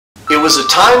It was a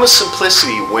time of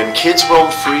simplicity when kids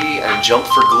roamed free and jumped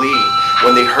for glee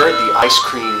when they heard the ice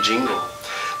cream jingle.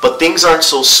 But things aren't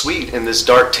so sweet in this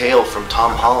dark tale from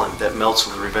Tom Holland that melts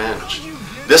with revenge.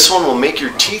 This one will make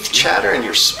your teeth chatter and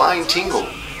your spine tingle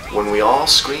when we all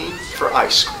scream for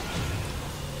ice cream.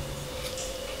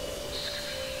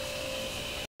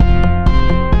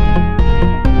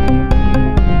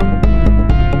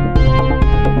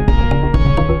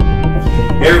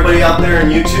 Hey everybody out there in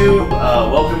YouTube,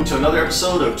 welcome to another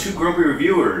episode of Two Grumpy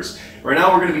Reviewers. Right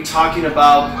now we're going to be talking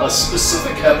about a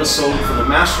specific episode from the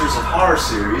Masters of Horror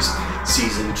series,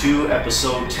 Season 2,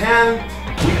 Episode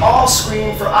 10, We All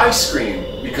Scream for Ice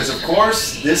Cream. Because of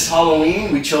course, this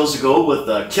Halloween we chose to go with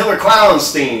the Killer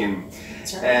Clowns theme.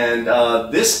 That's right.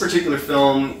 And this particular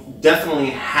film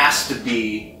definitely has to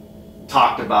be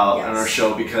talked about on our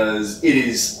show because it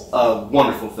is a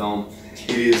wonderful film.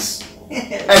 It is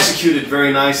executed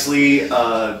very nicely.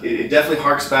 It definitely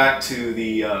harks back to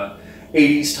the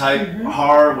 80s type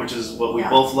horror, which is what we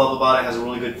both love about it. It has a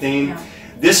really good theme. Yeah.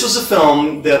 This was a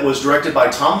film that was directed by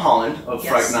Tom Holland of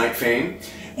Fright Night fame.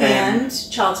 And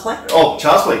Child's Play. Oh,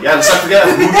 Child's Play. Yeah, let's not forget.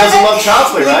 Who doesn't love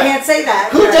Child's Play, right? You can't say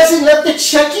that. Who doesn't love the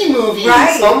Chucky movies?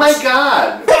 Right. Oh my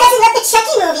God. Who doesn't love the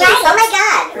Chucky movies? Right. Oh my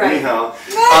God. Right. Anyhow,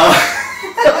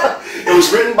 it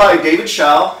was written by David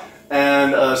Shaw.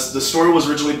 And the story was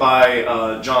originally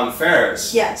by John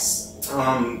Ferris. Yes.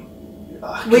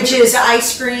 Which is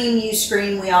ice cream, you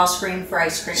scream, we all scream for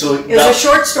ice cream. So it was a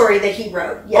short story that he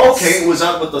wrote. Yes. Okay, was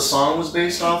that what the song was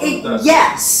based off of?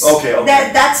 Yes. Okay.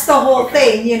 That's the whole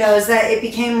thing, you know, is that it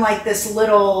became like this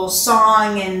little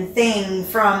song and thing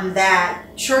from that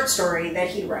short story that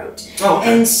he wrote. Oh,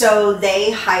 okay. And so they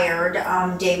hired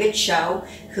David Shaw,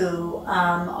 who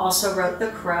also wrote The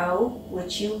Crow,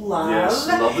 which you love. Yes,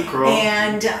 I love The Crow.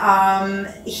 And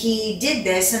he did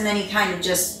this, and then he kind of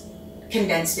just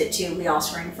condensed it to We All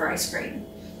Scream for Ice Cream.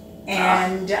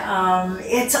 And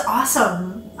it's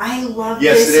awesome. I love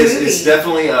this movie. Yes, it is. It's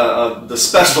definitely the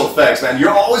special effects, man. You're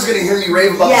always going to hear me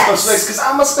rave about the special effects because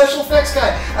I'm a special effects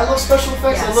guy. I love special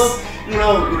effects. I love, you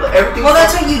know, everything. Well,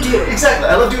 that's what you do. Exactly.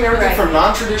 I love doing everything from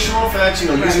non-traditional effects, you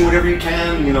know, using whatever you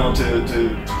can, you know,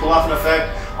 to pull off an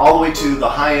effect, all the way to the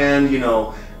high-end, you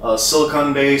know,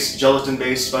 silicone-based,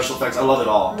 gelatin-based special effects. I love it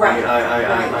all. Right.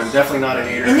 I mean, I'm definitely not a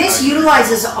hater. And this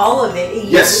utilizes all of it.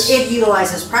 It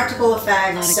utilizes practical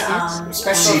effects,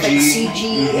 special effects,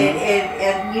 CG.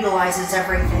 It utilizes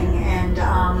everything.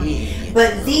 And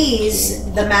but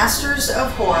these, the Masters of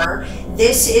Horror,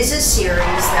 this is a series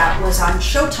that was on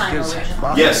Showtime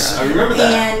originally. Yes, I remember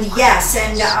that. And yes,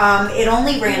 and it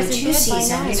only ran 2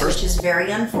 seasons, which is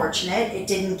very unfortunate. It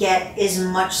didn't get as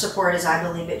much support as I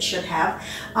believe it should have.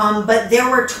 But there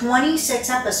were 26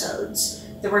 episodes.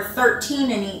 There were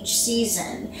 13 in each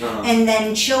season. And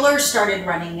then Chiller started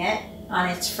running it on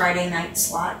its Friday night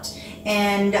slot.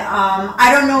 And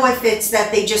I don't know if it's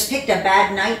that they just picked a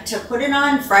bad night to put it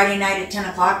on, Friday night at 10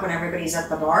 o'clock when everybody's at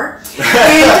the bar.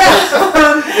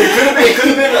 And, it could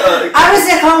have been. I was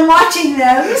at home watching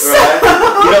them. So.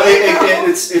 Right. You know,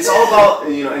 it's all about,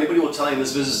 you know, anybody will tell you in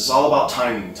this business, it's all about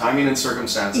timing and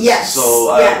circumstances. Yes.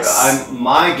 So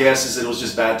my guess is it was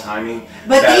just bad timing.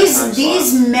 But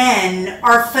these men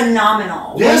are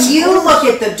phenomenal. Yes, when you look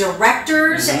at the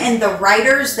directors and the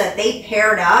writers that they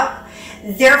paired up,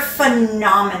 they're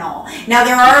phenomenal. Now,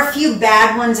 there are a few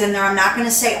bad ones in there. I'm not going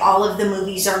to say all of the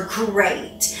movies are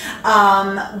great.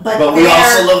 But we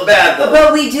also love bad, though.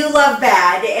 But we do love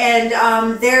bad.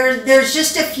 And there's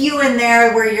just a few in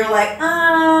there where you're like, no,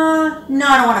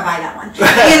 I don't want to buy that one. You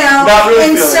know? Not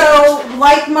really. And so,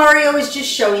 like Mario was just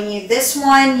showing you, this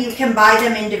one, you can buy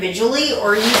them individually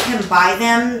or you can buy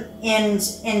them in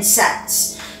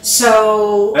sets.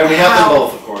 So, and we have them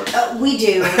both, of course. We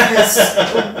do, because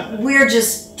we're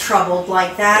just troubled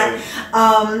like that.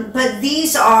 But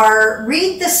these are,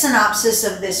 read the synopsis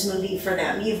of this movie for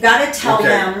them. You've got to tell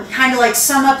them, kind of like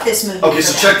sum up this movie. Okay,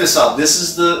 so check this out. This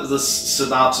is the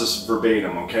synopsis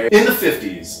verbatim, okay? In the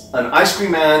 50s, an ice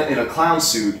cream man in a clown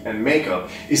suit and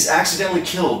makeup is accidentally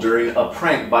killed during a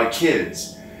prank by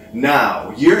kids.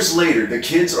 Now, years later, the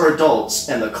kids are adults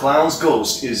and the clown's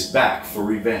ghost is back for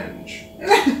revenge.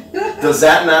 Does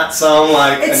that not sound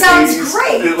like it sounds 80s,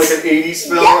 great. Like an 80s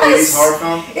film, yes. 80s horror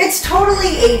film? It's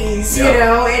totally 80s, you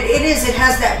know. It is. It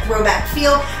has that throwback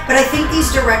feel. But I think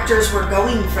these directors were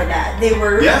going for that.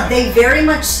 They very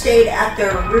much stayed at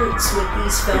their roots with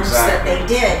these films that they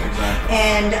did.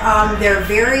 And they're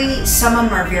some of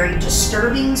them are very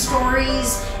disturbing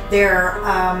stories.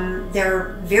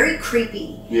 They're very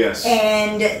creepy. Yes.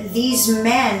 And these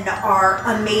men are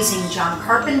amazing. John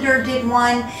Carpenter did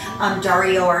one.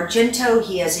 Dario Argento,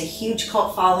 he has a huge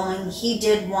cult following. He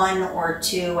did one or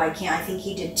two. I think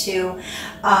he did two.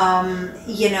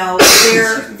 You know,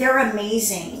 they're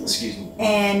amazing. Excuse me.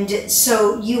 And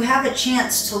so you have a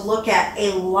chance to look at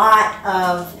a lot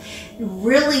of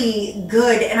really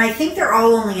good, and I think they're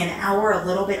all only an hour, a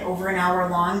little bit over an hour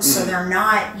long, so they're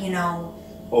not, you know,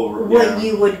 what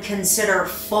you would consider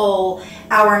full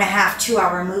hour and a half, 2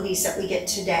 hour movies that we get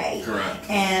today. Correct.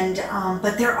 And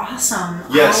but they're awesome.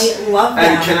 Yes. I love them.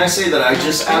 And can I say that I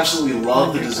just absolutely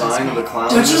love the design of the clown.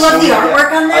 Don't you love the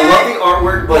artwork on that? I love the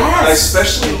artwork, but Yes. I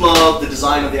especially love the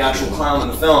design of the actual clown in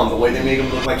the film. The way they make him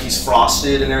look like he's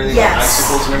frosted and everything, Yes. like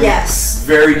icicles and everything. Yes.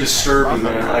 Very disturbing,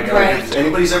 man. Like, Right. if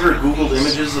anybody's ever Googled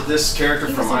images of this character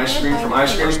from Ice Cream,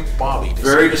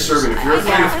 very disturbing. If you're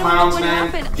afraid of clowns,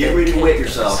 man, get ready to wet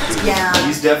yourself. Yeah.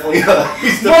 He's definitely Well,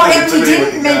 and we intimidating didn't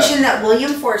looking mention guy. that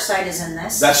William Forsythe is in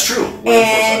this. That's true.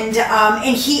 And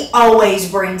he always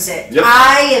brings it. Yep.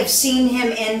 I have seen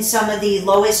him in some of the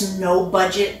lowest no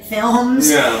budget films,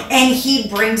 Yeah. and he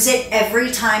brings it every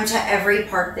time to every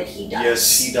part that he does.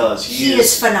 Yes, he does. He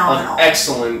is phenomenal. An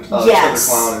excellent Yes.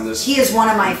 killer clown in this. He is one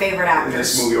of my favorite In actors.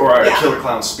 this movie, or Yeah. a killer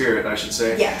clown spirit, I should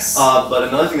say. Yes. But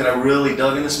another thing that I really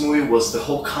dug in this movie was the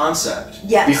whole concept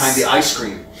Yes. behind the ice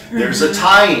cream. There's a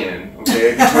tie-in,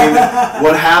 okay, between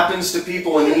what happens to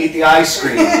people when you eat the ice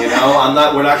cream. You know,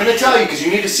 we're not going to tell you because you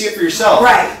need to see it for yourself.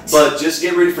 Right. But just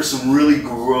get ready for some really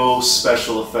gross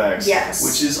special effects. Yes.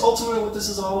 Which is ultimately what this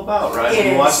is all about, right? It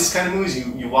When you watch is. these kind of movies,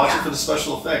 you watch Yeah. it for the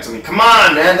special effects. I mean, come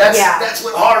on, man, that's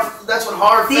what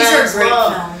horror These fans are great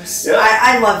love. films. Yeah.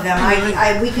 I love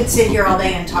them. We could sit here all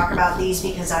day and talk about these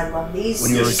because I love these.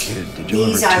 When you were a kid, did you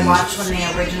These ever I tease watched when they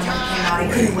originally came out. I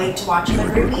couldn't wait to watch them you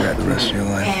every would week. regret the rest of your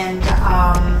life? And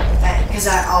because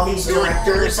all these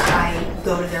directors, I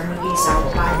go to their movies,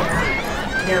 I'll buy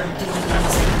their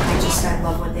DVDs. I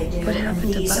love what they do. What And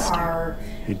happened to these Buster? are.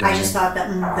 He I doesn't. just thought that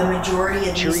the majority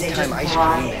of these Cherry they just Time Ice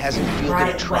brought Cream hasn't it, fielded brought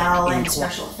a it truck well, in and 20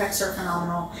 special effects are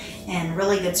phenomenal, and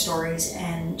really good stories,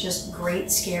 and just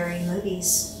great scary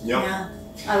movies. Yep. Yeah,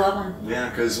 I love them. Yeah,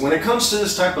 because when it comes to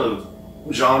this type of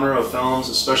genre of films,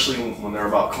 especially when they're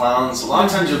about clowns, a lot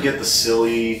of times you'll get the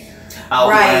silly,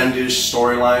 outlandish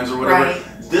storylines or whatever. Right.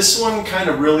 This one kind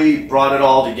of really brought it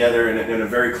all together in a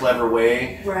very clever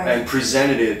way Right. and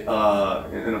presented it in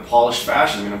a polished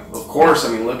fashion. I mean, of course, I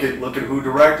mean, look at who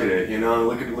directed it. You know,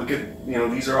 look at you know,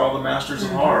 these are all the masters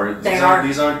of horror. They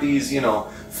These aren't these, you know,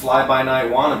 fly by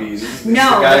night wannabes. These No,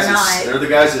 are the guys they're not. They're the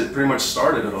guys that pretty much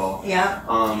started it all. Yeah.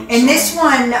 So- And this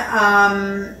one,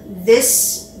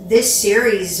 this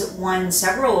series won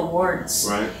several awards.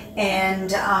 Right.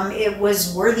 And it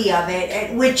was worthy of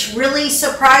it, which really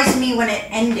surprised me when it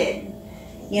ended.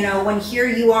 You know, when here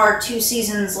you are 2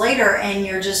 seasons later and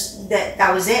you're just,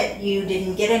 that was it. You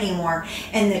didn't get any more.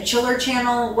 And the Chiller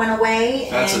Channel went away.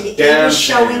 That's and a it damn was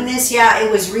showing shame. this. Yeah,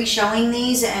 it was re-showing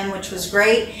these, and which was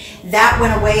great. That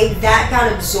went away. That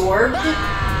got absorbed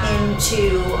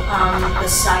into the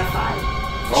Sci-Fi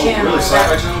Oh, channel. really?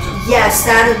 Sci-Fi channel too? Yes,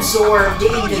 that absorbed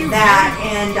into that,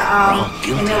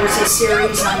 and there was a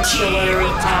series on Chiller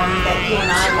that you and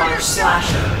I watched,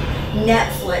 Slasher.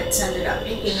 Netflix ended up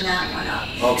picking that one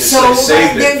up. Okay, So so they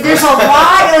saved it. there's a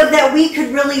lot of that we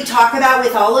could really talk about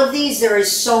with all of these. There is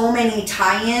so many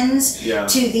tie-ins Yeah.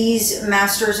 to these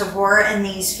masters of horror and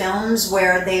these films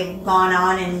where they've gone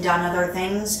on and done other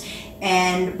things.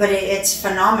 But it's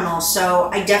phenomenal. So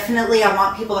I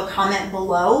want people to comment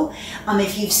below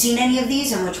if you've seen any of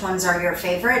these and which ones are your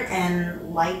favorite,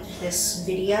 and like this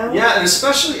video. Yeah, and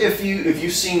especially if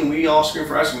you've seen We All Scream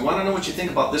for Ice Cream, we want to know what you think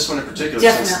about this one in particular.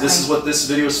 Definitely. Since this is what this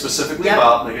video is specifically Yep.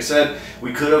 about. Like I said,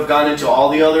 we could have gone into all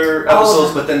the other All of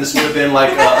episodes, them. but then this would have been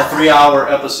like a 3-hour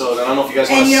episode. And I don't know if you guys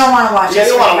want And you don't want to watch Yeah, us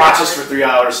you for don't want to 3 watch hours. us for 3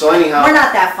 hours. So anyhow, We're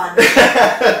not that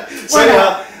fun. so We're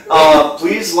anyhow,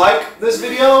 please like this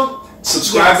video.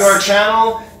 Subscribe to Yes. our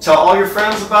channel. Tell all your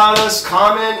friends about us.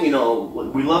 Comment. You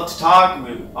know, we love to talk.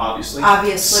 Obviously.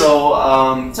 Obviously.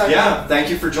 So, So, yeah. Thank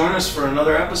you for joining us for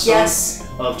another episode Yes.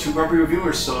 of Two Grumpy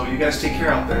Reviewers. So you guys take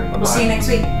care out there. Bye-bye. We'll see you next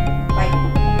week.